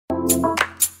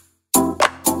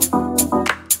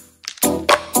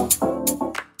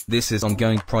This is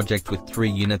ongoing project with 3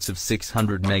 units of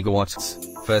 600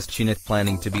 megawatts, first unit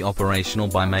planning to be operational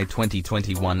by May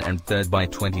 2021 and third by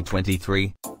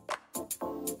 2023.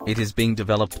 It is being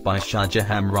developed by Sharjah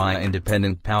Hamriyah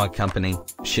Independent Power Company,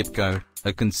 SHIPCO,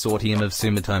 a consortium of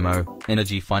Sumitomo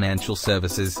Energy Financial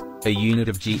Services, a unit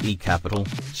of GE Capital,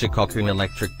 Shikoku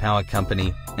Electric Power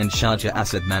Company, and Sharjah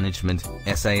Asset Management,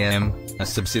 SAM, a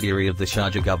subsidiary of the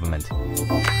Sharjah government.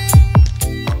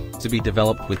 To be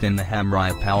developed within the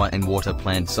Hamriyah Power and Water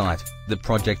Plant site, the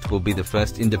project will be the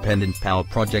first independent power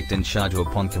project in Sharjah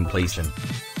upon completion.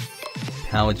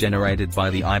 Power generated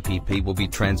by the IPP will be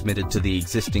transmitted to the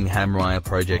existing Hamriyah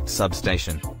project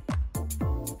substation.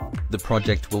 The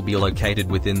project will be located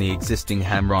within the existing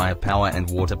Hamriyah Power and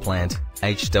Water Plant,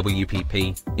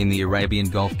 HWPP, in the Arabian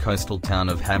Gulf coastal town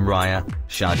of Hamriyah,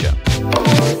 Sharjah.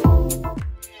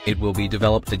 It will be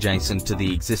developed adjacent to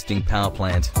the existing power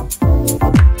plant.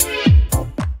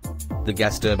 The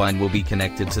gas turbine will be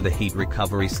connected to the heat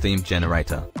recovery steam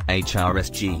generator,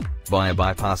 HRSG, via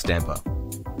bypass damper.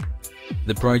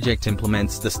 The project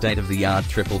implements the state-of-the-art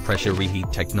triple pressure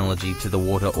reheat technology to the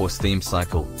water or steam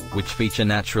cycle, which feature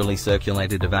naturally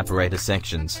circulated evaporator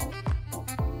sections.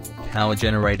 Power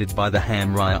generated by the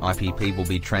Hamriyah IPP will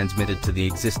be transmitted to the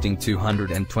existing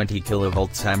 220 kV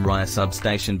Hamriyah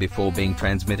substation before being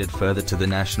transmitted further to the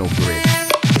national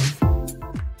grid.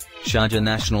 Sharjah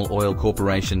National Oil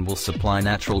Corporation will supply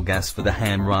natural gas for the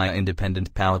Hamriyah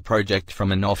Independent Power Project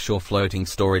from an offshore floating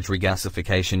storage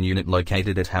regasification unit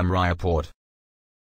located at Hamriyah Port.